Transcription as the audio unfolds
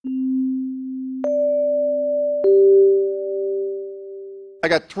I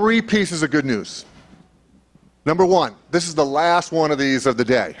got 3 pieces of good news. Number 1, this is the last one of these of the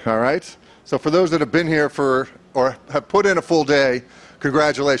day, all right? So for those that have been here or have put in a full day,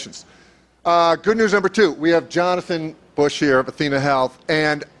 congratulations. Good news number 2, we have Jonathan Bush here of Athena Health,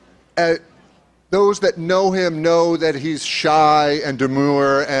 and those that know him know that he's shy and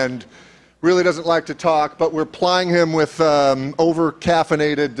demure and really doesn't like to talk, but we're plying him with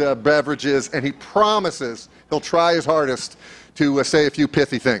over-caffeinated beverages, and he promises he'll try his hardest to say a few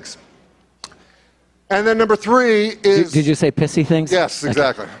pithy things. And then number 3 is... Did you say pissy things? Yes,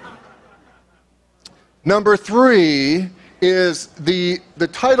 exactly. Okay. Number 3 is the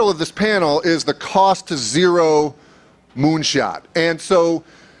title of this panel is The Cost to Zero Moonshot. And so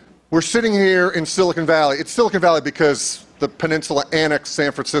we're sitting here in Silicon Valley. It's Silicon Valley because the peninsula annexed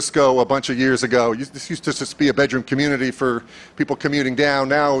San Francisco a bunch of years ago. This used to just be a bedroom community for people commuting down.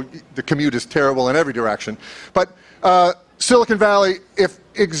 Now the commute is terrible in every direction. But Silicon Valley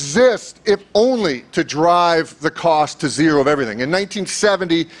exists if only to drive the cost to zero of everything. In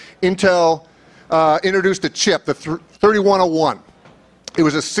 1970, Intel introduced a chip, the 3101. It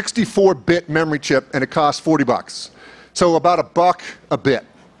was a 64-bit memory chip, and it cost $40. So about $1 a bit,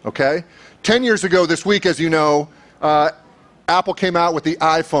 okay? 10 years ago this week, as you know, Apple came out with the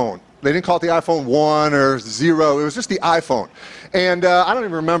iPhone. They didn't call it the iPhone 1 or 0. It was just the iPhone. And I don't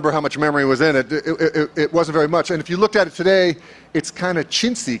even remember how much memory was in it. It wasn't very much. And if you looked at it today, it's kind of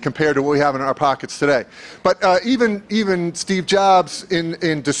chintzy compared to what we have in our pockets today. But even Steve Jobs,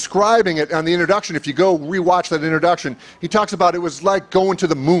 in describing it on the introduction, if you go rewatch that introduction, he talks about it was like going to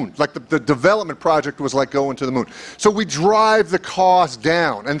the moon. Like the development project was like going to the moon. So we drive the cost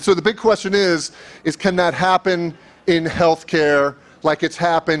down. And so the big question is can that happen in healthcare, like it's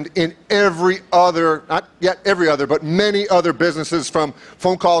happened in every other, not yet every other, but many other businesses, from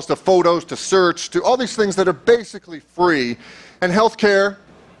phone calls to photos to search to all these things that are basically free. And healthcare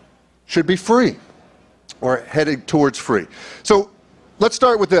should be free or headed towards free. So let's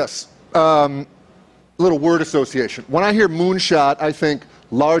start with this. Little word association. When I hear moonshot, I think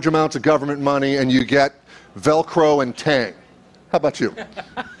large amounts of government money and you get Velcro and Tang. How about you?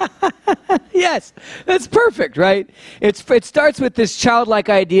 Yes, that's perfect, right? It starts with this childlike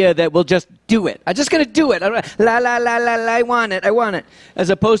idea that we'll just do it. I'm just going to do it. I want it. As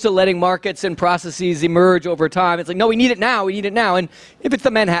opposed to letting markets and processes emerge over time. It's like, no, we need it now. And if it's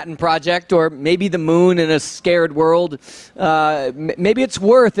the Manhattan Project or maybe the moon in a scared world, maybe it's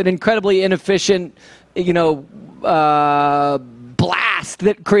worth an incredibly inefficient, blast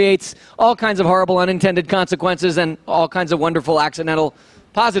that creates all kinds of horrible unintended consequences and all kinds of wonderful accidental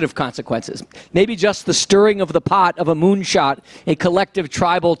positive consequences. Maybe just the stirring of the pot of a moonshot, a collective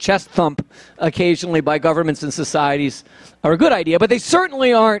tribal chest thump occasionally by governments and societies, are a good idea, but they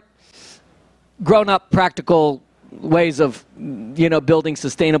certainly aren't grown-up practical ways of building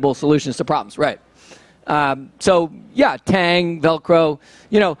sustainable solutions to problems, right? So yeah, Tang, Velcro,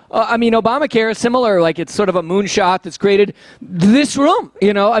 Obamacare is similar. Like, it's sort of a moonshot that's created this room,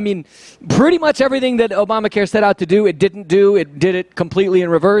 pretty much everything that Obamacare set out to do, it didn't do. It did it completely in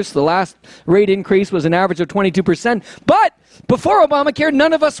reverse. The last rate increase was an average of 22%. But before Obamacare,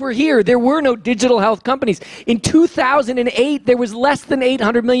 none of us were here. There were no digital health companies. In 2008, there was less than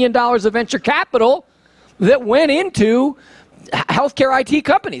 $800 million of venture capital that went into healthcare IT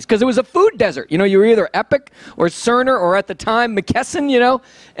companies, because it was a food desert. You were either Epic or Cerner or, at the time, McKesson,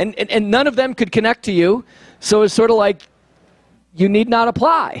 and none of them could connect to you. So it's sort of like, you need not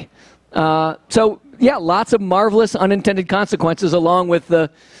apply. So yeah, lots of marvelous unintended consequences along with the,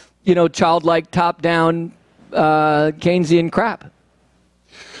 childlike top-down Keynesian crap.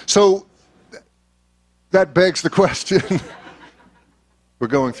 So that begs the question. We're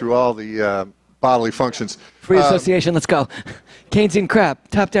going through all the bodily functions. Free association, let's go. Keynesian crap,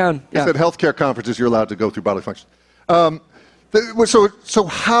 top down. Yeah. At healthcare conferences, you're allowed to go through bodily functions. So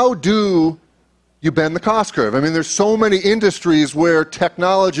how do you bend the cost curve? I mean, there's so many industries where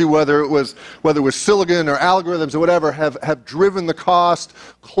technology, whether it was silicon or algorithms or whatever, have driven the cost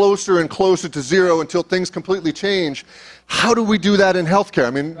closer and closer to zero until things completely change. How do we do that in healthcare?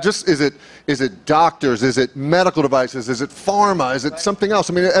 I mean, just is it doctors? Is it medical devices? Is it pharma? Is it something else?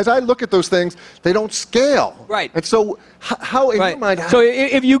 I mean, as I look at those things, they don't scale. Right. And so how in your mind? So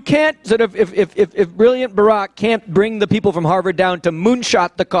if you can't if brilliant Barack can't bring the people from Harvard down to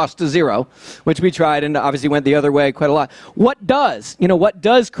moonshot the cost to zero, which we tried and obviously went the other way quite a lot. What does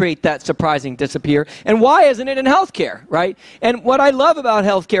create that surprising disappear? And why isn't it in healthcare, right? And what I love about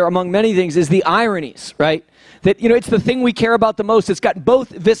healthcare, among many things, is the ironies, right? That, it's the thing thing we care about the most. It's got both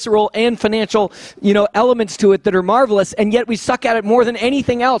visceral and financial, elements to it that are marvelous, and yet we suck at it more than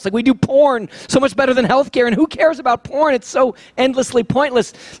anything else. Like, we do porn so much better than healthcare, and who cares about porn? It's so endlessly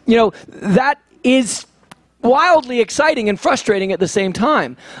pointless. That is wildly exciting and frustrating at the same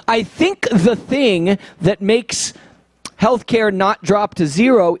time. I think the thing that makes healthcare not drop to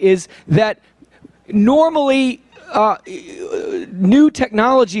zero is that normally new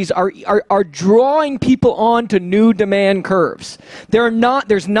technologies are drawing people on to new demand curves.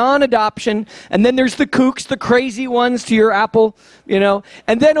 There's non-adoption, and then there's the kooks, the crazy ones to your Apple,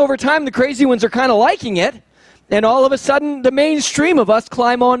 and then over time the crazy ones are kind of liking it. And all of a sudden, the mainstream of us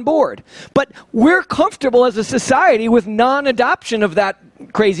climb on board. But we're comfortable as a society with non-adoption of that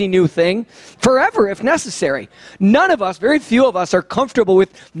crazy new thing forever, if necessary. None of us, very few of us, are comfortable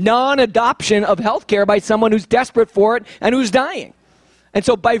with non-adoption of healthcare by someone who's desperate for it and who's dying. And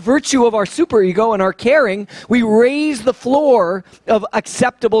so by virtue of our superego and our caring, we raise the floor of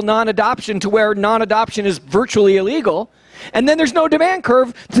acceptable non-adoption to where non-adoption is virtually illegal. And then there's no demand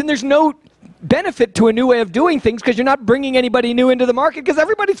curve, then there's no benefit to a new way of doing things because you're not bringing anybody new into the market because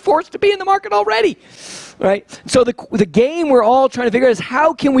everybody's forced to be in the market already, right? So the game we're all trying to figure out is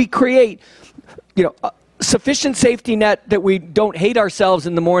how can we create, a sufficient safety net that we don't hate ourselves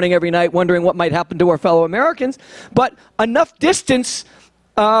in the morning every night wondering what might happen to our fellow Americans, but enough distance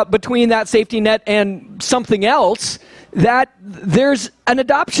between that safety net and something else that there's an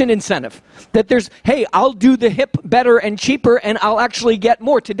adoption incentive. That there's, hey, I'll do the hip better and cheaper and I'll actually get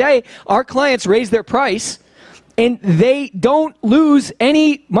more. Today, our clients raise their price and they don't lose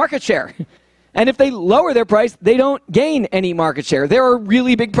any market share. And if they lower their price, they don't gain any market share. There are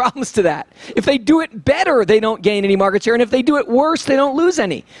really big problems to that. If they do it better, they don't gain any market share. And if they do it worse, they don't lose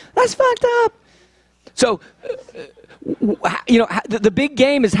any. That's fucked up. So, the big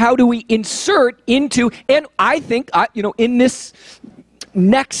game is how do we insert into, and I think, in this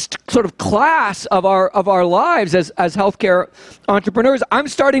next sort of class of our lives as healthcare entrepreneurs, I'm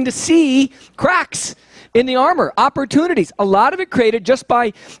starting to see cracks in the armor, opportunities. A lot of it created just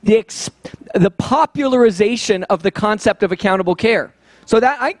by the popularization of the concept of accountable care. So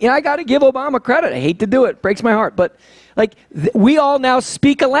that I got to give Obama credit. I hate to do it, breaks my heart, but we all now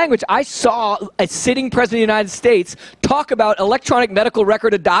speak a language. I saw a sitting president of the United States talk about electronic medical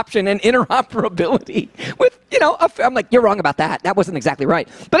record adoption and interoperability with, I'm like, you're wrong about that. That wasn't exactly right.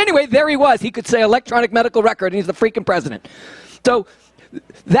 But anyway, there he was. He could say electronic medical record, and he's the freaking president. So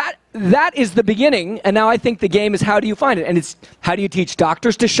that is the beginning, and now I think the game is how do you find it? And it's how do you teach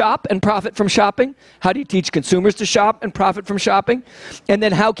doctors to shop and profit from shopping? How do you teach consumers to shop and profit from shopping? And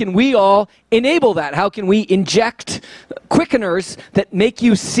then how can we all enable that? How can we inject quickeners that make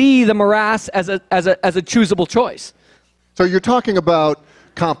you see the morass as a choosable choice? So you're talking about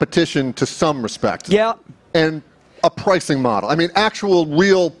competition to some respect. Yeah. And a pricing model. I mean, actual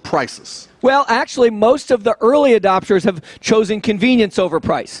real prices. Well, actually, most of the early adopters have chosen convenience over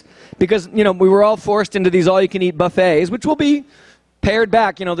price because, we were all forced into these all-you-can-eat buffets, which will be pared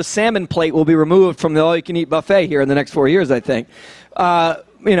back. The salmon plate will be removed from the all-you-can-eat buffet here in the next 4 years, I think.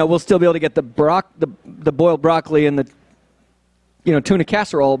 We'll still be able to get the boiled broccoli and the, tuna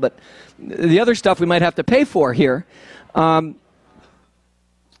casserole, but the other stuff we might have to pay for here.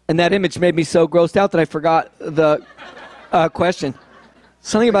 And that image made me so grossed out that I forgot the question.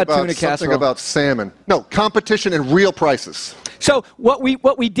 Something about tuna casserole. Something about salmon. No, competition and real prices. So what we've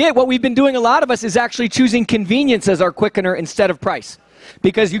been doing, a lot of us, is actually choosing convenience as our quickener instead of price.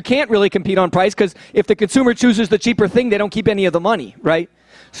 Because you can't really compete on price, because if the consumer chooses the cheaper thing, they don't keep any of the money, right?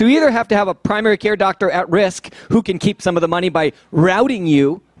 So you either have to have a primary care doctor at risk who can keep some of the money by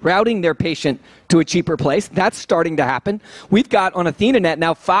routing their patient to a cheaper place. That's starting to happen. We've got on AthenaNet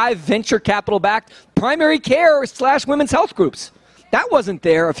now 5 venture capital-backed primary care / women's health groups. That wasn't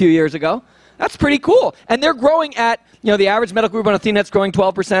there a few years ago. That's pretty cool. And they're growing at, the average medical group on AthenaNet's growing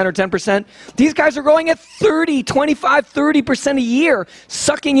 12% or 10%. These guys are growing at 30, 25, 30% a year,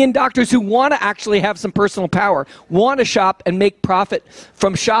 sucking in doctors who want to actually have some personal power, want to shop and make profit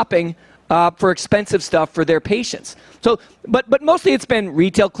from shopping for expensive stuff for their patients. So, but mostly it's been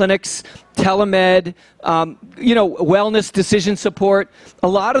retail clinics, telemed, wellness decision support. A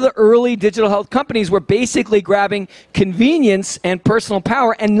lot of the early digital health companies were basically grabbing convenience and personal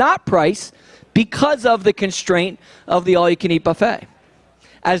power and not price because of the constraint of the all-you-can-eat buffet.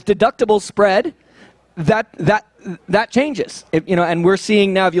 As deductibles spread, that changes. And we're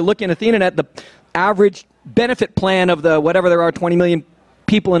seeing now, if you look in AthenaNet, the average benefit plan of the whatever there are 20 million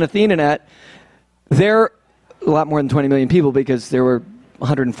people in AthenaNet, they're a lot more than 20 million people because there were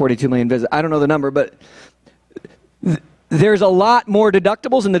 142 million visits. I don't know the number, but there's a lot more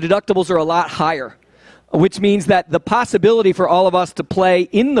deductibles, and the deductibles are a lot higher. which means that the possibility for all of us to play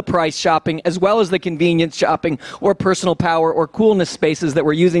in the price shopping as well as the convenience shopping or personal power or coolness spaces that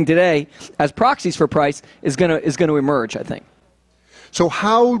we're using today as proxies for price is going to emerge, I think. So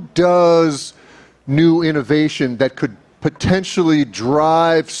how does new innovation that could potentially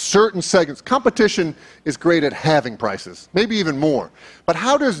drive certain segments? Competition is great at halving prices, maybe even more. But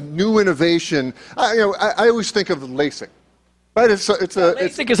how does new innovation? I always think of LASIK, right?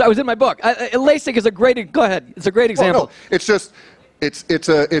 LASIK is. I was in my book. LASIK is a great. Go ahead. It's a great example. No, it's just it's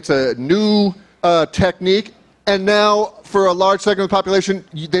a new technique, and now for a large segment of the population,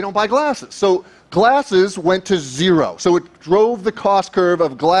 they don't buy glasses. So glasses went to zero. So it drove the cost curve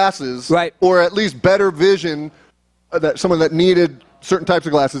of glasses, right, or at least better vision. That someone that needed certain types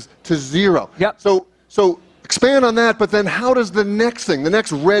of glasses to zero. Yep. So expand on that, but then how does the next thing, the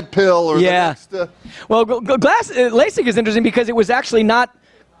next red pill or the next... Well, LASIK is interesting because it was actually not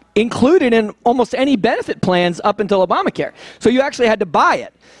included in almost any benefit plans up until Obamacare. So you actually had to buy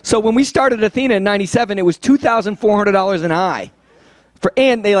it. So when we started Athena in 97, it was $2,400 an eye.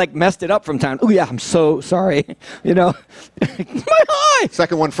 And they messed it up from time. Oh yeah, I'm so sorry. My eye.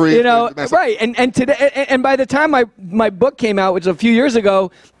 Second one free. Right. And today, and by the time my book came out, which was a few years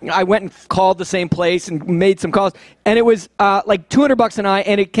ago, I went and called the same place and made some calls, and it was like $200 an eye,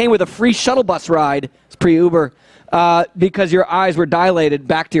 and it came with a free shuttle bus ride. It's pre-Uber because your eyes were dilated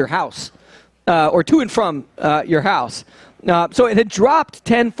back to your house or to and from your house. So it had dropped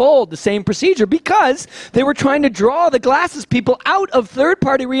tenfold, the same procedure, because they were trying to draw the glasses people out of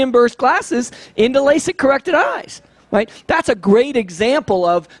third-party reimbursed glasses into LASIK-corrected eyes. Right? That's a great example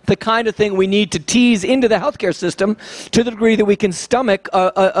of the kind of thing we need to tease into the healthcare system to the degree that we can stomach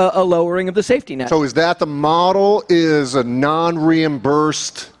a lowering of the safety net. So is that the model? Is a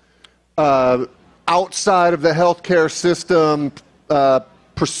non-reimbursed, outside of the healthcare system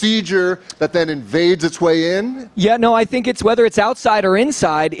procedure that then invades its way in? Yeah, no, I think it's whether it's outside or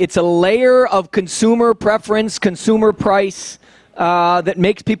inside, it's a layer of consumer preference, consumer price that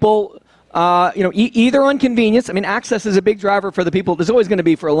makes people, either on convenience. I mean, access is a big driver for the people. There's always going to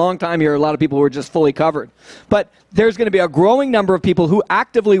be, for a long time here, a lot of people who are just fully covered. But there's going to be a growing number of people who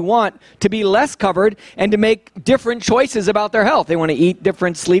actively want to be less covered and to make different choices about their health. They want to eat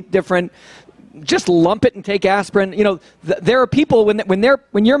different, sleep different, just lump it and take aspirin. There are people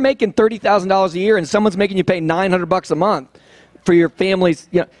when you're making $30,000 a year and someone's making you pay $900 a month for your family's,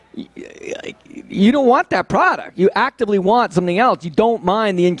 you don't want that product. You actively want something else. You don't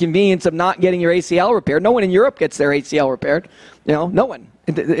mind the inconvenience of not getting your ACL repaired. No one in Europe gets their ACL repaired. No one.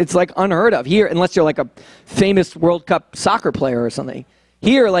 It's like unheard of here, unless you're like a famous World Cup soccer player or something.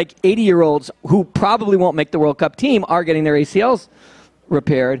 Here, like 80-year-olds who probably won't make the World Cup team are getting their ACLs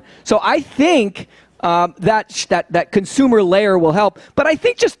repaired. So I think that consumer layer will help. But I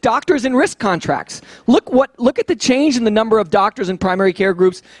think just doctors and risk contracts. Look at the change in the number of doctors and primary care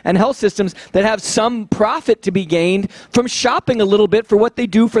groups and health systems that have some profit to be gained from shopping a little bit for what they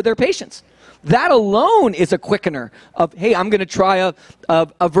do for their patients. That alone is a quickener of, hey, I'm going to try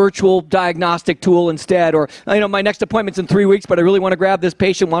a virtual diagnostic tool instead, or my next appointment's in 3 weeks, but I really want to grab this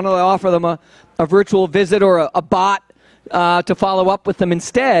patient. Why don't I offer them a virtual visit or a bot to follow up with them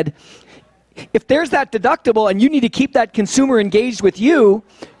instead? If there's that deductible and you need to keep that consumer engaged with you,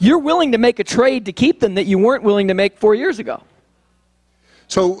 you're willing to make a trade to keep them that you weren't willing to make 4 years ago.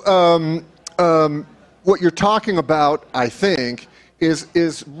 So what you're talking about, I think,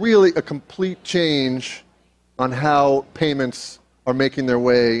 is really a complete change on how payments are making their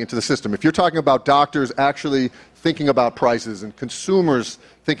way into the system. If you're talking about doctors actually thinking about prices and consumers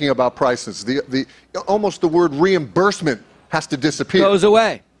thinking about prices, almost the word reimbursement has to disappear. Goes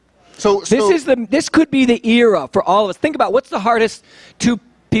away. So this could be the era for all of us. Think about what's the hardest two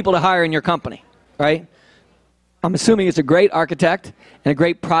people to hire in your company, right? I'm assuming it's a great architect and a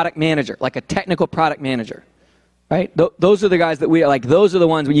great product manager, like a technical product manager. Right? Those are the guys that we like. Those are the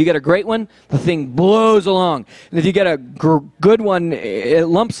ones, when you get a great one, the thing blows along. And if you get a good one, it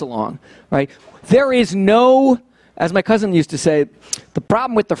lumps along. Right? There is no, as my cousin used to say, the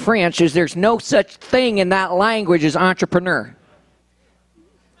problem with the French is there's no such thing in that language as entrepreneur.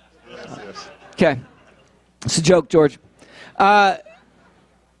 Yes. Okay. It's a joke, George.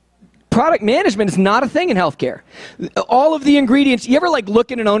 Product management is not a thing in healthcare. All of the ingredients, you ever look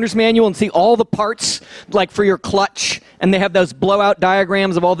in an owner's manual and see all the parts for your clutch, and they have those blowout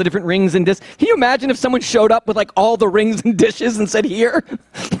diagrams of all the different rings and discs? Can you imagine if someone showed up with all the rings and dishes and said, here?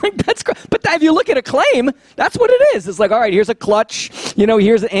 That's great. But if you look at a claim, that's what it is. It's all right, here's a clutch,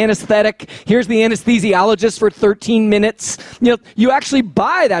 here's an anesthetic, here's the anesthesiologist for 13 minutes. You actually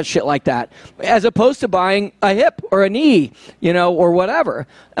buy that shit like that, as opposed to buying a hip or a knee, or whatever.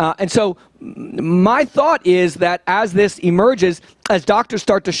 And so my thought is that as this emerges, as doctors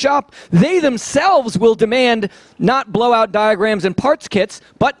start to shop, they themselves will demand not blowout diagrams and parts kits,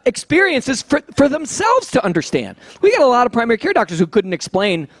 but experiences for themselves to understand. We got a lot of primary care doctors who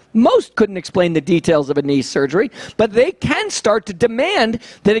most couldn't explain the details of a knee surgery, but they can start to demand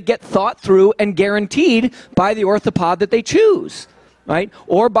that it get thought through and guaranteed by the orthopod that they choose. Right?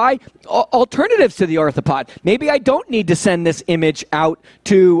 Or by alternatives to the orthopod. Maybe I don't need to send this image out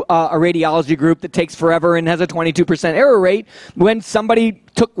to a radiology group that takes forever and has a 22% error rate when somebody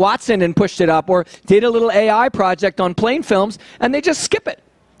took Watson and pushed it up, or did a little AI project on plain films and they just skip it.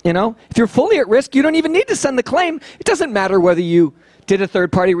 If you're fully at risk, you don't even need to send the claim. It doesn't matter whether you did a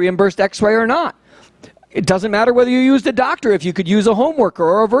third-party reimbursed x-ray or not. It doesn't matter whether you used a doctor, if you could use a home worker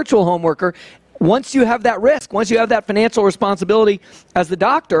or a virtual home worker. Once you have that risk, once you have that financial responsibility as the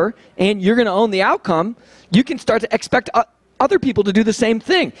doctor, and you're going to own the outcome, you can start to expect other people to do the same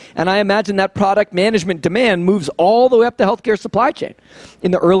thing. And I imagine that product management demand moves all the way up the healthcare supply chain.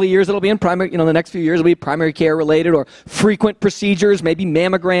 In the early years, it'll be in primary, the next few years, it'll be primary care related or frequent procedures, maybe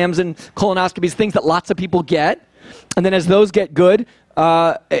mammograms and colonoscopies, things that lots of people get. And then as those get good,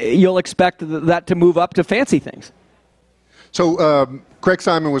 you'll expect that to move up to fancy things. So Craig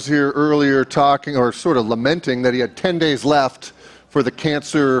Simon was here earlier talking, or sort of lamenting, that he had 10 days left for the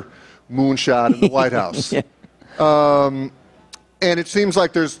cancer moonshot in the White House. Yeah. And it seems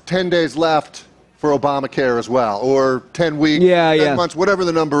like there's 10 days left for Obamacare as well, or 10 weeks, 10 months, whatever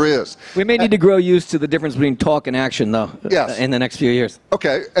the number is. We may need to grow used to the difference between talk and action, though, in the next few years.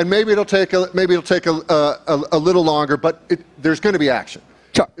 Okay, and maybe it'll take a little longer, but there's going to be action.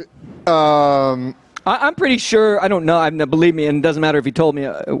 Sure. I'm pretty sure, I don't know, believe me, and it doesn't matter if you told me,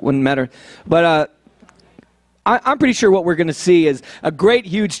 it wouldn't matter. But I'm pretty sure what we're going to see is a great,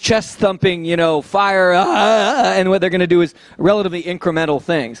 huge chest-thumping, fire, and what they're going to do is relatively incremental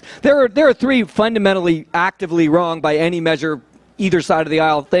things. There are three fundamentally, actively wrong by any measure, either side of the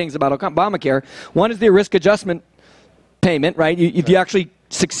aisle, things about Obamacare. One is the risk adjustment payment, right? If you actually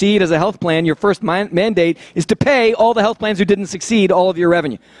succeed as a health plan, your first mandate is to pay all the health plans who didn't succeed all of your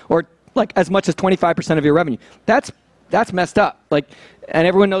revenue, or like as much as 25% of your revenue. That's messed up. And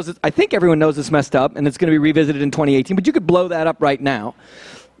everyone knows it. I think everyone knows it's messed up, and it's going to be revisited in 2018. But you could blow that up right now.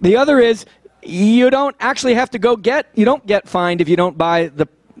 The other is you don't actually have to you don't get fined if you don't buy the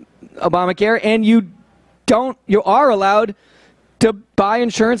Obamacare, and you are allowed to buy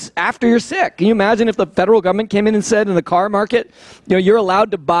insurance after you're sick. Can you imagine if the federal government came in and said in the car market, you're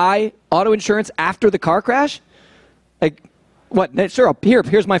allowed to buy auto insurance after the car crash? What? Sure,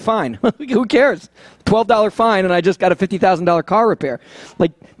 here's my fine. Who cares? $12 fine, and I just got a $50,000 car repair.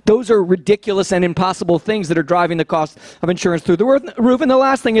 Those are ridiculous and impossible things that are driving the cost of insurance through the roof. And the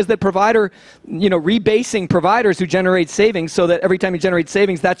last thing is that rebasing providers who generate savings, so that every time you generate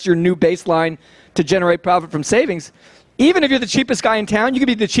savings, that's your new baseline to generate profit from savings. Even if you're the cheapest guy in town, you could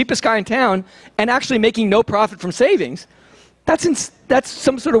be the cheapest guy in town and actually making no profit from savings. That's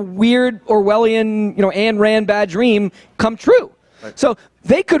some sort of weird Orwellian, Ayn Rand bad dream come true. Right. So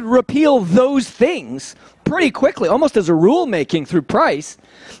they could repeal those things pretty quickly, almost as a rulemaking through price,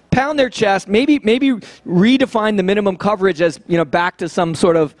 pound their chest, maybe redefine the minimum coverage as, back to some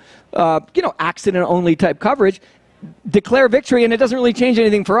sort of, accident-only type coverage, declare victory, and it doesn't really change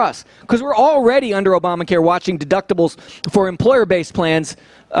anything for us. Because we're already under Obamacare watching deductibles for employer-based plans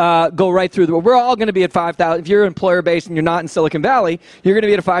go right through. We're all going to be at $5,000. If you're employer-based and you're not in Silicon Valley, you're going to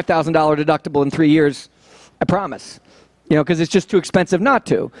be at a $5,000 deductible in 3 years. I promise. Because it's just too expensive not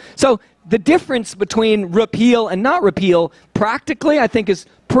to. So the difference between repeal and not repeal, practically, I think is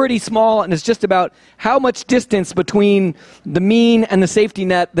pretty small, and it's just about how much distance between the mean and the safety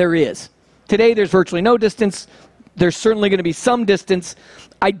net there is. Today, there's virtually no distance. There's certainly going to be some distance.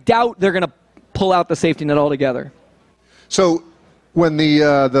 I doubt they're going to pull out the safety net altogether. So when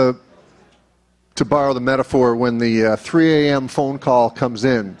to borrow the metaphor, when the 3 a.m. phone call comes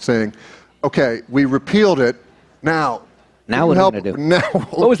in saying, okay, we repealed it, now what are we going to do? Now,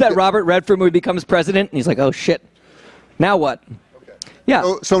 what was that Robert Redford when he becomes president? And he's like, oh, shit. Now what? Okay.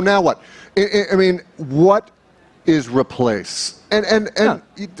 Yeah. So now what? I mean, what is replace? And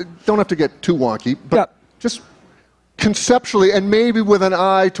you don't have to get too wonky, but just conceptually, and maybe with an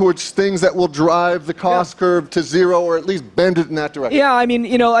eye towards things that will drive the cost curve to zero, or at least bend it in that direction. Yeah, I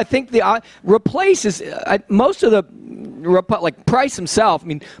mean, I think the replace is most of the Price himself. I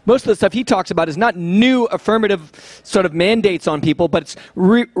mean, most of the stuff he talks about is not new affirmative sort of mandates on people, but it's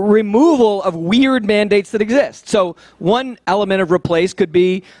removal of weird mandates that exist. So one element of replace could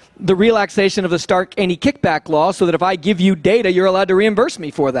be the relaxation of the Stark anti-kickback law so that if I give you data, you're allowed to reimburse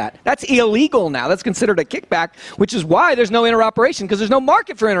me for that. That's illegal now. That's considered a kickback, which is why there's no interoperation, because there's no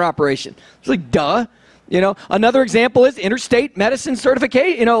market for interoperation. It's like, duh. Another example is interstate medicine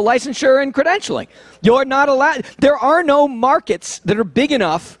certification, licensure and credentialing. You're not allowed. There are no markets that are big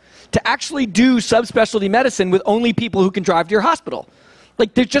enough to actually do subspecialty medicine with only people who can drive to your hospital.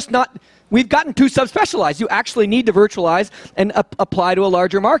 Like, they're just not. We've gotten too subspecialized. You actually need to virtualize and apply to a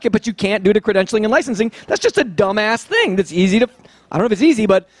larger market, but you can't do the credentialing and licensing. That's just a dumbass thing that's easy to. I don't know if it's easy,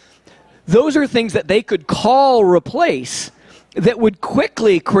 but those are things that they could call replace that would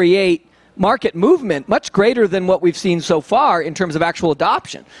quickly create market movement much greater than what we've seen so far in terms of actual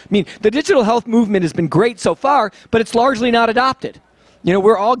adoption. I mean, the digital health movement has been great so far, but it's largely not adopted.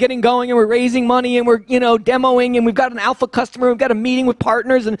 We're all getting going and we're raising money and we're, demoing and we've got an alpha customer, we've got a meeting with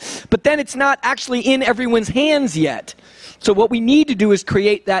partners, but then it's not actually in everyone's hands yet. So what we need to do is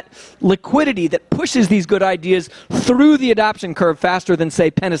create that liquidity that pushes these good ideas through the adoption curve faster than,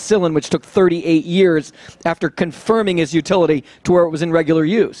 say, penicillin, which took 38 years after confirming its utility to where it was in regular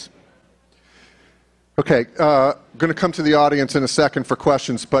use. Okay, going to come to the audience in a second for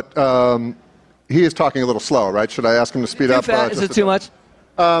questions, but he is talking a little slow, right? Should I ask him to speed up? Is it too much?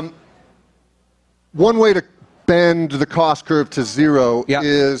 One way to bend the cost curve to zero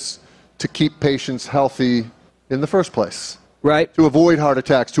is to keep patients healthy in the first place. Right. To avoid heart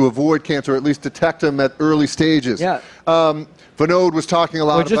attacks, to avoid cancer, or at least detect them at early stages. Yeah. Vinod was talking a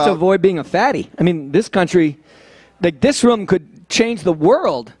lot about... Or just to avoid being a fatty. I mean, this country, like this room could change the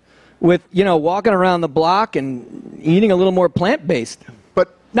world with, walking around the block and eating a little more plant-based.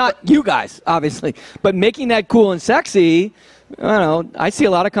 But not you guys, obviously, but making that cool and sexy. I don't know. I see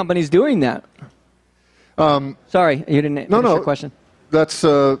a lot of companies doing that. Sorry, you didn't finish your question. That's.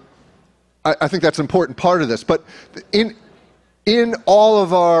 I think that's an important part of this. But in all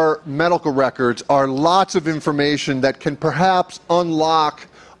of our medical records are lots of information that can perhaps unlock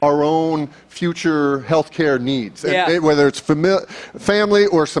our own future healthcare needs, whether it's family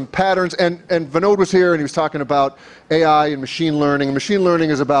or some patterns. And Vinod was here and he was talking about AI and machine learning. And machine learning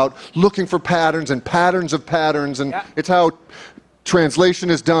is about looking for patterns and patterns of patterns. And it's how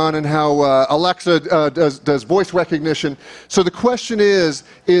translation is done and how Alexa does voice recognition. So the question is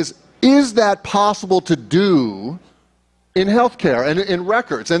that possible to do in healthcare and in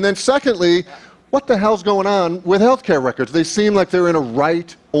records? And then secondly, what the hell's going on with healthcare records? They seem like they're in a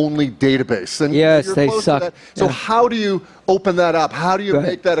write-only database. And yes, they suck. So how do you open that up? How do you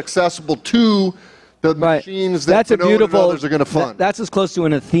make that accessible to the machines that Vinod and others are going to fund? That's as close to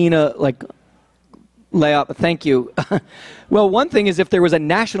an Athena layout. Thank you. Well, one thing is if there was a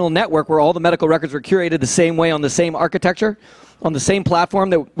national network where all the medical records were curated the same way on the same architecture, on the same platform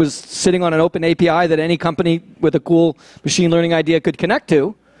that was sitting on an open API that any company with a cool machine learning idea could connect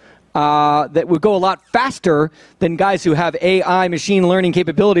to, that would go a lot faster than guys who have AI machine learning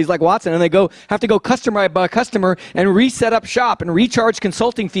capabilities like Watson, and they have to go customer by customer and reset up shop and recharge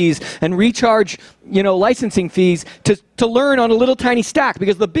consulting fees and recharge licensing fees to learn on a little tiny stack.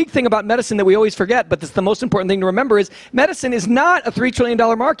 Because the big thing about medicine that we always forget, but that's the most important thing to remember, is medicine is not a $3 trillion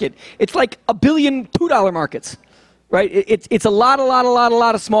market. It's like $1 billion $2 markets. Right? It's a lot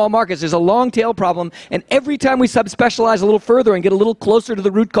of small markets. There's a long tail problem, and every time we subspecialize a little further and get a little closer to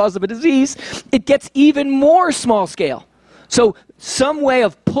the root cause of a disease, it gets even more small scale. So some way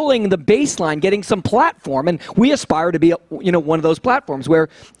of pulling the baseline, getting some platform, and we aspire to be one of those platforms where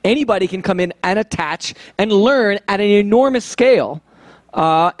anybody can come in and attach and learn at an enormous scale,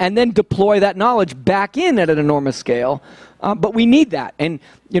 and then deploy that knowledge back in at an enormous scale. But we need that. And,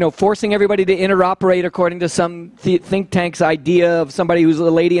 forcing everybody to interoperate according to some think tank's idea of somebody who's a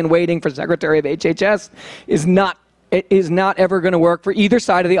lady in waiting for Secretary of HHS is not ever going to work for either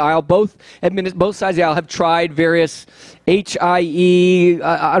side of the aisle. Both sides of the aisle have tried various HIE,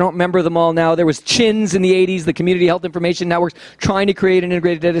 I don't remember them all now. There was CHINS in the 80s, the Community Health Information Networks, trying to create an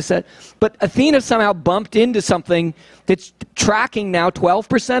integrated data set. But Athena somehow bumped into something that's tracking now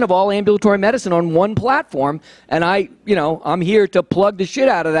 12% of all ambulatory medicine on one platform. And I'm here to plug the shit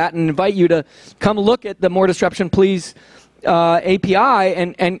out of that and invite you to come look at the More Disruption Please API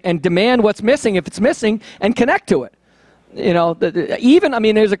and demand what's missing if it's missing and connect to it.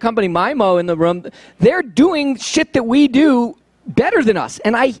 There's a company, Mimo, in the room. They're doing shit that we do better than us,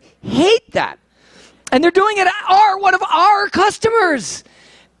 and I hate that. And they're doing it at one of our customers.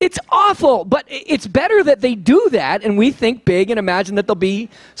 It's awful, but it's better that they do that, and we think big and imagine that there'll be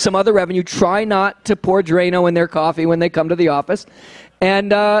some other revenue. Try not to pour Drano in their coffee when they come to the office,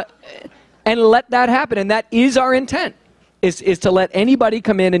 and let that happen. And that is our intent, is to let anybody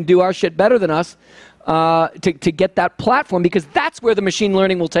come in and do our shit better than us. to get that platform, because that's where the machine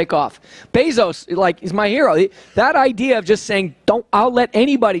learning will take off. Bezos, is my hero. That idea of just saying, I'll let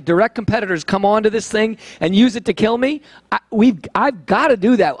anybody, direct competitors, come onto this thing and use it to kill me. I've got to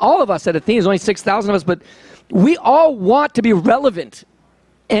do that. All of us at Athena, there's only 6,000 of us, but we all want to be relevant.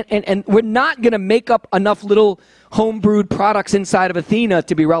 And we're not going to make up enough little home-brewed products inside of Athena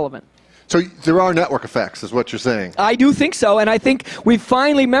to be relevant. So there are network effects, is what you're saying. I do think so, and I think we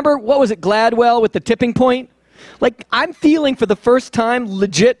finally, remember, what was it, Gladwell with the tipping point? I'm feeling for the first time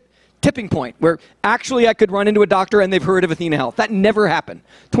legit tipping point, where actually I could run into a doctor and they've heard of Athena Health. That never happened.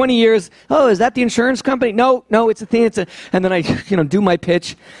 20 years, is that the insurance company? No, it's Athena. And then I do my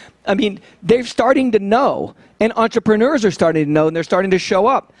pitch. I mean, they're starting to know, and entrepreneurs are starting to know, and they're starting to show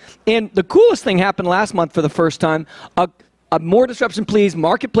up. And the coolest thing happened last month for the first time. A More Disruption Please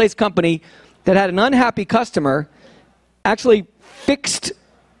marketplace company that had an unhappy customer actually fixed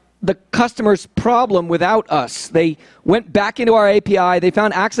the customer's problem without us. They went back into our API. They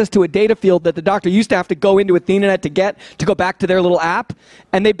found access to a data field that the doctor used to have to go into AthenaNet to go back to their little app.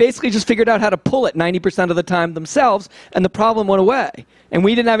 And they basically just figured out how to pull it 90% of the time themselves, and the problem went away. And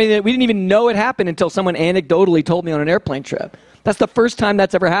we didn't even know it happened until someone anecdotally told me on an airplane trip. That's the first time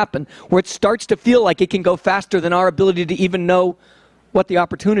that's ever happened, where it starts to feel like it can go faster than our ability to even know what the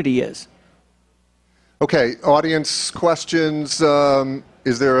opportunity is. Okay, audience questions.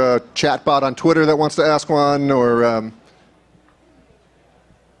 Is there a chat bot on Twitter that wants to ask one? Or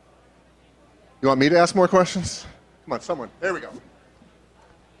you want me to ask more questions? Come on, someone. There we go.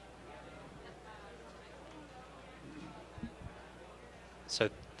 So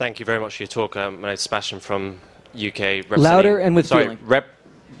thank you very much for your talk. My name is Sebastian from UK. Louder and with feeling.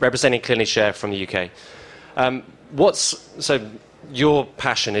 Representing CliniShare from the UK. So your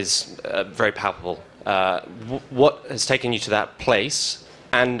passion is very palpable. What has taken you to that place?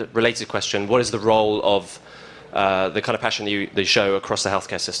 And related question, what is the role of the kind of passion that you show across the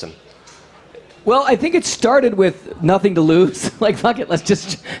healthcare system? Well, I think it started with nothing to lose. Fuck it, let's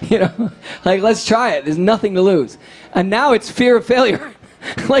just, let's try it. There's nothing to lose. And now it's fear of failure.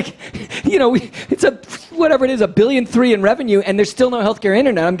 It's whatever it is, $1.3 billion in revenue, and there's still no healthcare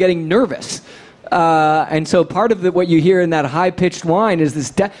internet. I'm getting nervous. And so part of what you hear in that high-pitched whine is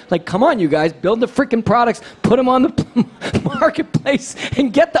this, come on, you guys, build the freaking products, put them on the marketplace,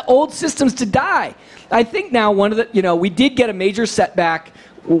 and get the old systems to die. I think now we did get a major setback.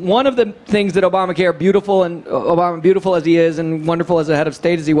 One of the things that Obamacare, Obama, beautiful as he is and wonderful as a head of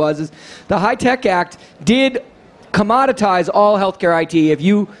state as he was, is the HITECH Act did commoditize all healthcare IT. If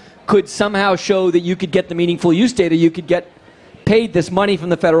you could somehow show that you could get the meaningful use data, you could get paid this money from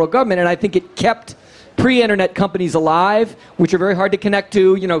the federal government, and I think it kept pre-internet companies alive, which are very hard to connect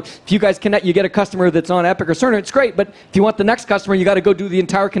to. If you guys connect, you get a customer that's on Epic or Cerner, it's great, but if you want the next customer, you got to go do the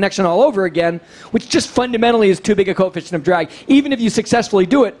entire connection all over again, which just fundamentally is too big a coefficient of drag. Even if you successfully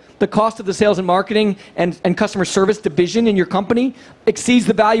do it, the cost of the sales and marketing and customer service division in your company exceeds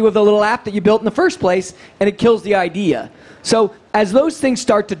the value of the little app that you built in the first place, and it kills the idea. So as those things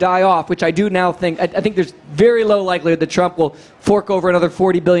start to die off, which I do now think, I think there's very low likelihood that Trump will fork over another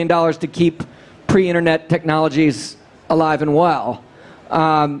 $40 billion to keep pre-internet technologies alive and well.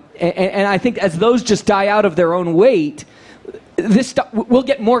 And I think as those just die out of their own weight, we'll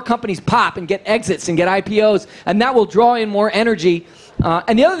get more companies pop and get exits and get IPOs, and that will draw in more energy.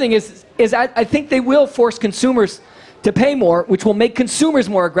 And the other thing is I think they will force consumers to pay more, which will make consumers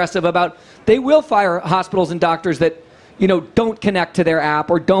more aggressive about, they will fire hospitals and doctors that don't connect to their app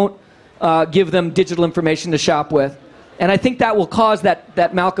or don't give them digital information to shop with. And I think that will cause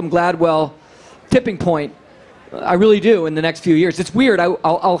that Malcolm Gladwell tipping point. I really do, in the next few years. It's weird.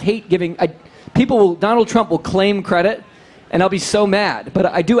 I'll hate giving... Donald Trump will claim credit, and I'll be so mad. But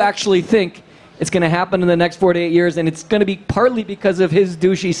I do actually think it's going to happen in the next 4 to 8 years, and it's going to be partly because of his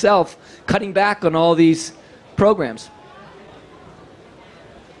douchey self cutting back on all these programs.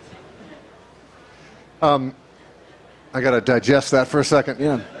 I got to digest that for a second.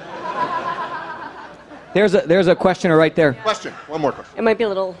 Yeah. There's a questioner right there. Question. One more question. It might be a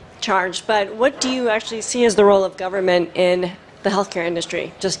little charged, but what do you actually see as the role of government in the healthcare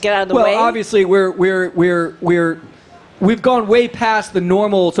industry? Just get out of the way? Well, obviously, we've gone way past the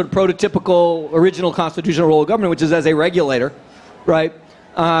normal sort of prototypical original constitutional role of government, which is as a regulator, right?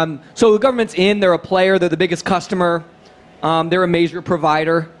 So the government's they're a player, they're the biggest customer, they're a major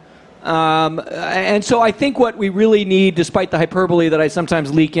provider. And so I think what we really need, despite the hyperbole that I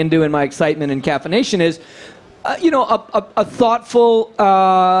sometimes leak into in my excitement and caffeination, is a thoughtful,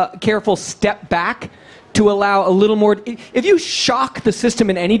 careful step back to allow a little more. If you shock the system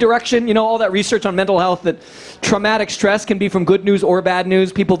in any direction, all that research on mental health, that traumatic stress can be from good news or bad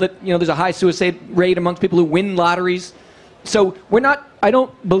news. People that, there's a high suicide rate amongst people who win lotteries. So I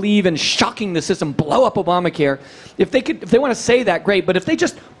don't believe in shocking the system, blow up Obamacare. If they want to say that, great. But if they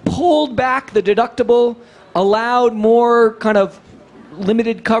just pulled back the deductible, allowed more kind of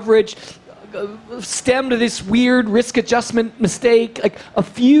limited coverage, stemmed this weird risk adjustment mistake, like a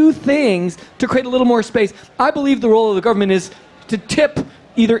few things to create a little more space. I believe the role of the government is to tip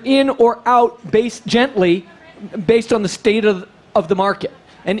either in or out gently based on the state of the market.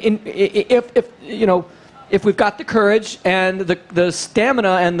 And if we've got the courage and the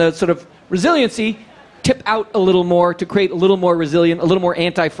stamina and the sort of resiliency, tip out a little more to create a little more resilient, a little more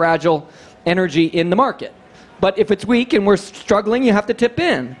anti-fragile energy in the market. But if it's weak and we're struggling, you have to tip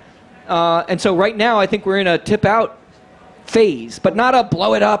in. And so right now, I think we're in a tip-out phase, but not a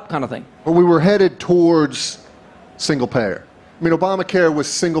blow-it-up kind of thing. But we were headed towards single-payer. I mean, Obamacare was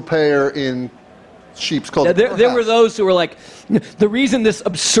single-payer in sheep's clothing. There were those who were like, the reason this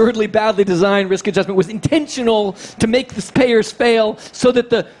absurdly badly designed risk adjustment was intentional to make the payers fail so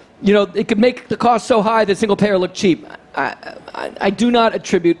that it could make the cost so high that single-payer looked cheap. I do not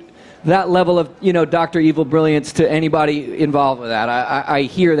attribute that level of, Dr. Evil brilliance to anybody involved with that. I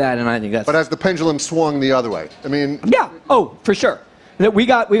hear that, and I think that's... But as the pendulum swung the other way, I mean... Yeah, for sure. That we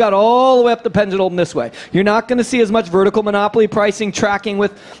got all the way up the pendulum this way. You're not going to see as much vertical monopoly pricing tracking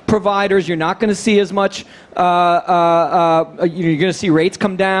with providers. You're not going to see as much... you're going to see rates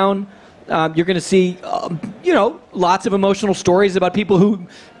come down. You're going to see, lots of emotional stories about people who,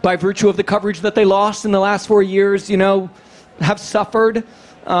 by virtue of the coverage that they lost in the last 4 years, have suffered.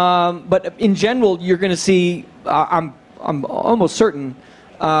 But in general, you're going to see, I'm almost certain,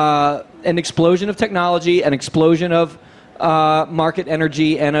 an explosion of technology, an explosion of market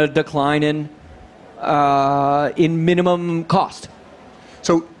energy, and a decline in minimum cost.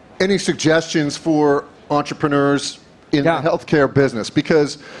 So, any suggestions for entrepreneurs in the healthcare business?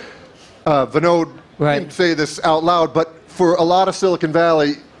 Because Vinod didn't say this out loud, but for a lot of Silicon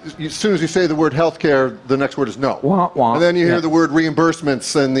Valley, as soon as you say the word healthcare, the next word is no. Wah, wah. And then you hear the word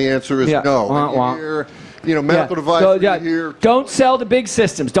reimbursements, and the answer is no. Wah, wah. You hear, medical devices. So, hear... Don't sell to big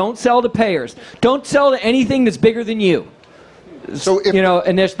systems. Don't sell to payers. Don't sell to anything that's bigger than you. So if,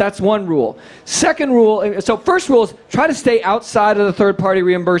 and that's one rule. Second rule, so first rule is try to stay outside of the third-party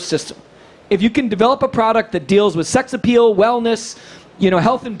reimbursed system. If you can develop a product that deals with sex appeal, wellness,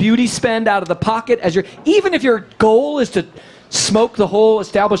 health and beauty spend out of the pocket, even if your goal is to smoke the whole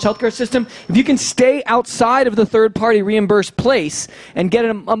established healthcare system, if you can stay outside of the third-party reimbursed place and get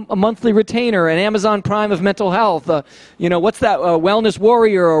a monthly retainer, an Amazon Prime of mental health, what's that, Wellness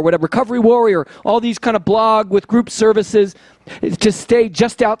Warrior or whatever, Recovery Warrior, all these kind of blog with group services, to stay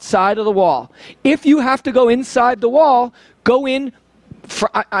just outside of the wall. If you have to go inside the wall, go in,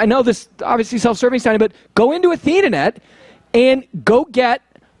 I know this obviously self-serving sounding, but go into AthenaNet and go get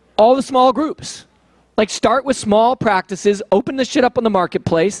all the small groups. Like, start with small practices, open the shit up on the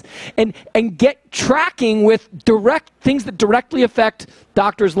marketplace, and get tracking with direct things that directly affect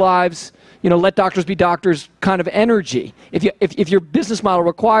doctors' lives. Let doctors be doctors kind of energy, if your business model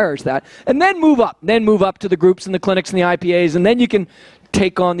requires that. And then move up. Then move up to the groups and the clinics and the IPAs, and then you can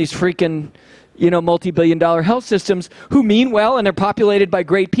take on these freaking, multi-billion-dollar health systems who mean well and are populated by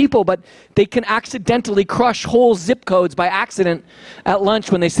great people, but they can accidentally crush whole zip codes by accident at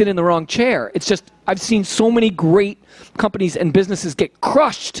lunch when they sit in the wrong chair. It's just, I've seen so many great companies and businesses get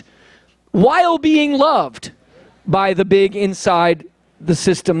crushed while being loved by the big inside the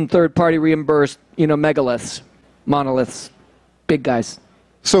system, third-party reimbursed, megaliths, monoliths, big guys.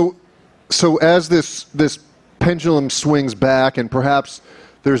 So as this pendulum swings back, and perhaps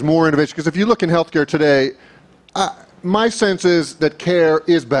there's more innovation, because if you look in healthcare today, my sense is that care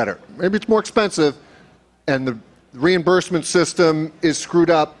is better. Maybe it's more expensive, and the reimbursement system is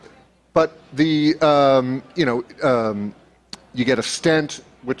screwed up, but you get a stent,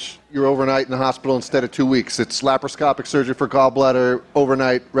 which you're overnight in the hospital instead of 2 weeks. It's laparoscopic surgery for gallbladder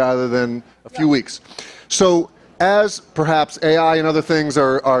overnight rather than a few weeks. So as perhaps AI and other things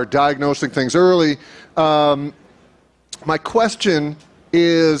are diagnosing things early, my question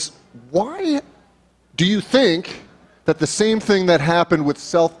is, why do you think that the same thing that happened with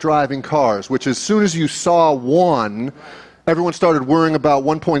self-driving cars, which as soon as you saw one, everyone started worrying about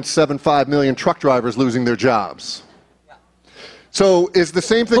 1.75 million truck drivers losing their jobs? So is the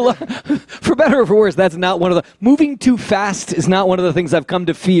same thing... For better or for worse, that's not one of the... Moving too fast is not one of the things I've come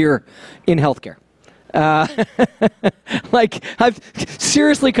to fear in healthcare. Like, I've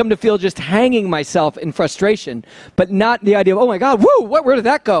seriously come to feel just hanging myself in frustration, but not the idea of, oh my God, woo, where did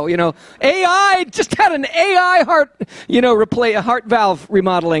that go? AI just had an AI heart, a heart valve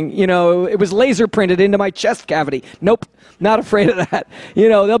remodeling. It was laser printed into my chest cavity. Nope, not afraid of that.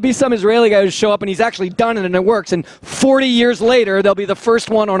 There'll be some Israeli guy who show up and he's actually done it and it works, and 40 years later, they'll be the first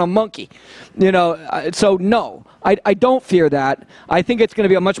one on a monkey. So no. I don't fear that. I think it's going to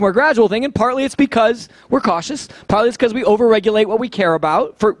be a much more gradual thing, and partly it's because we're cautious. Partly it's because we overregulate what we care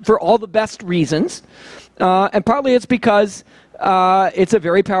about for all the best reasons. And partly it's because it's a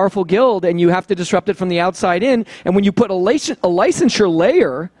very powerful guild, and you have to disrupt it from the outside in. And when you put a licensure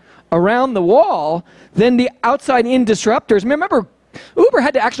layer around the wall, then the outside-in disruptors... Remember, Uber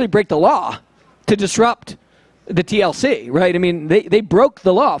had to actually break the law to disrupt the TLC, right? I mean, they broke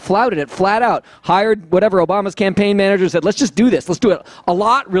the law, flouted it flat out, hired whatever Obama's campaign manager said, let's just do this. Let's do it a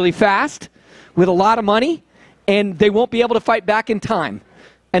lot really fast with a lot of money, and they won't be able to fight back in time.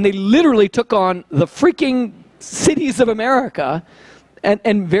 And they literally took on the freaking cities of America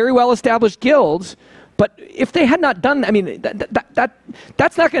and very well-established guilds. But if they had not done that, I mean,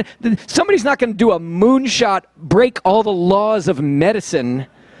 that's not going to... Somebody's not going to do a moonshot, break all the laws of medicine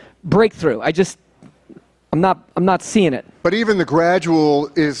breakthrough. I'm not seeing it. But even the gradual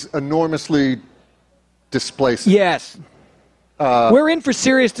is enormously displacing. Yes. We're in for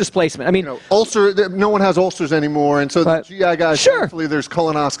serious displacement. I mean, no one has ulcers anymore, and so the GI guys, sure. Thankfully there's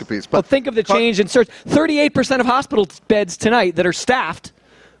colonoscopies. But think of the change in search. 38% of hospital beds tonight that are staffed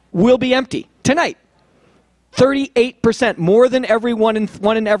will be empty tonight. 38%, more than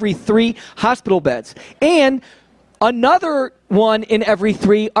one in every 3 hospital beds. And another 1 in every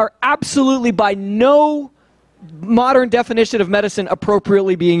 3 are absolutely by no modern definition of medicine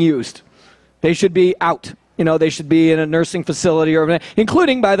appropriately being used. They should be out. They should be in a nursing facility,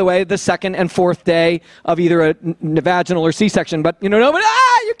 including, by the way, the 2nd and 4th day of either a vaginal or C-section. But, nobody,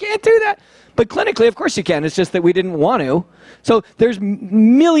 you can't do that. But clinically, of course you can. It's just that we didn't want to. So there's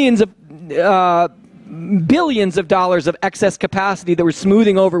billions of dollars of excess capacity that we're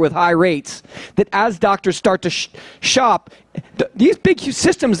smoothing over with high rates, that as doctors start to shop, these big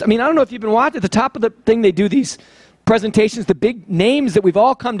systems, I mean, I don't know if you've been watching, at the top of the thing they do these presentations, the big names that we've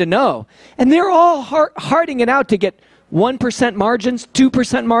all come to know, and they're all harding it out to get 1% margins,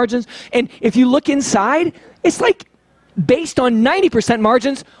 2% margins, and if you look inside, it's like based on 90%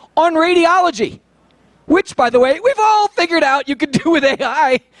 margins on radiology, which, by the way, we've all figured out you could do with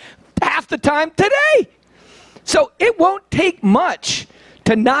AI half the time today. So it won't take much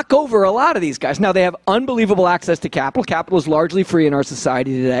to knock over a lot of these guys. Now, they have unbelievable access to capital. Capital is largely free in our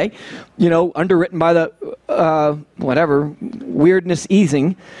society today, underwritten by the, weirdness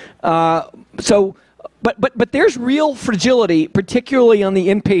easing. But there's real fragility, particularly on the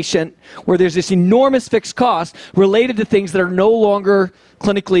inpatient, where there's this enormous fixed cost related to things that are no longer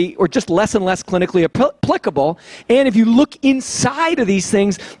clinically, or just less and less clinically applicable. And if you look inside of these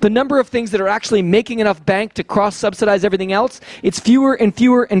things, the number of things that are actually making enough bank to cross-subsidize everything else, it's fewer and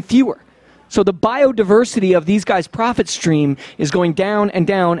fewer and fewer. So the biodiversity of these guys' profit stream is going down and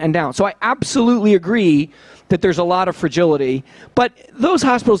down and down. So I absolutely agree that there's a lot of fragility, but those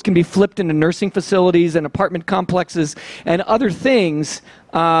hospitals can be flipped into nursing facilities and apartment complexes and other things,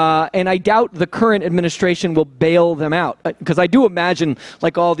 and I doubt the current administration will bail them out, because I do imagine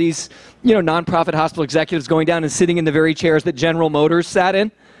like all these nonprofit hospital executives going down and sitting in the very chairs that General Motors sat in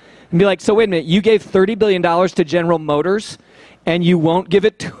and be like, so wait a minute, you gave $30 billion to General Motors and you won't give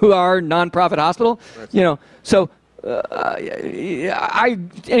it to our nonprofit hospital? So I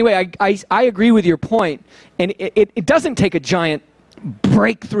agree with your point, and it doesn't take a giant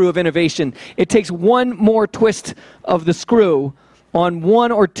breakthrough of innovation. It takes one more twist of the screw on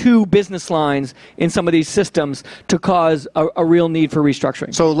 1 or 2 business lines in some of these systems to cause a real need for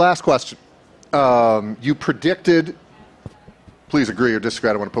restructuring. So last question. You predicted, please agree or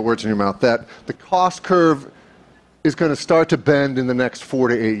disagree, I don't want to put words in your mouth, that the cost curve is going to start to bend in the next 4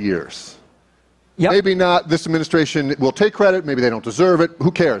 to 8 years. Yep. Maybe not this administration will take credit, maybe they don't deserve it, who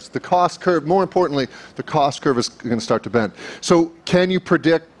cares? The cost curve, more importantly, the cost curve is going to start to bend. So can you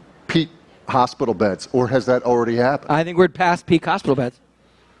predict peak hospital beds, or has that already happened? I think we're past peak hospital beds.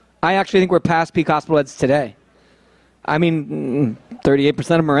 I actually think we're past peak hospital beds today. I mean, 38% of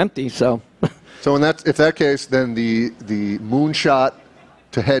them are empty, so. So if that case, then the moonshot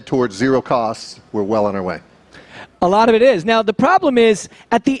to head towards zero costs, we're well on our way. A lot of it is. Now, the problem is,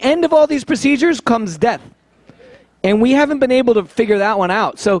 at the end of all these procedures comes death. And we haven't been able to figure that one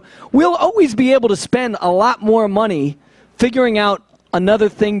out. So we'll always be able to spend a lot more money figuring out another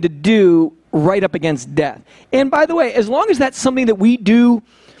thing to do right up against death. And by the way, as long as that's something that we do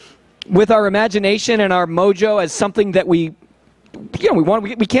with our imagination and our mojo as something that we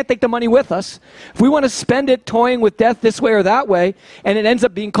can't take the money with us. If we want to spend it toying with death this way or that way, and it ends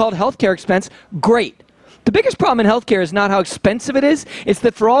up being called healthcare expense, great. The biggest problem in healthcare is not how expensive it is. It's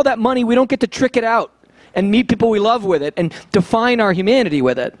that for all that money, we don't get to trick it out and meet people we love with it and define our humanity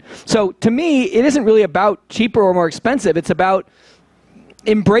with it. So to me, it isn't really about cheaper or more expensive. It's about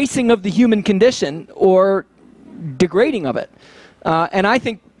embracing of the human condition or degrading of it. And I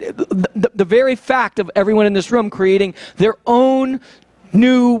think the very fact of everyone in this room creating their own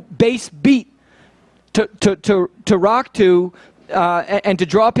new bass beat to rock to and to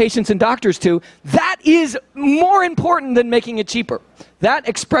draw patients and doctors to, that is more important than making it cheaper. That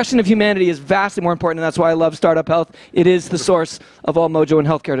expression of humanity is vastly more important, and that's why I love Startup Health. It is the source of all mojo in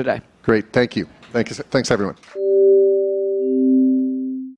healthcare today. Great. Thank you. Thanks, everyone.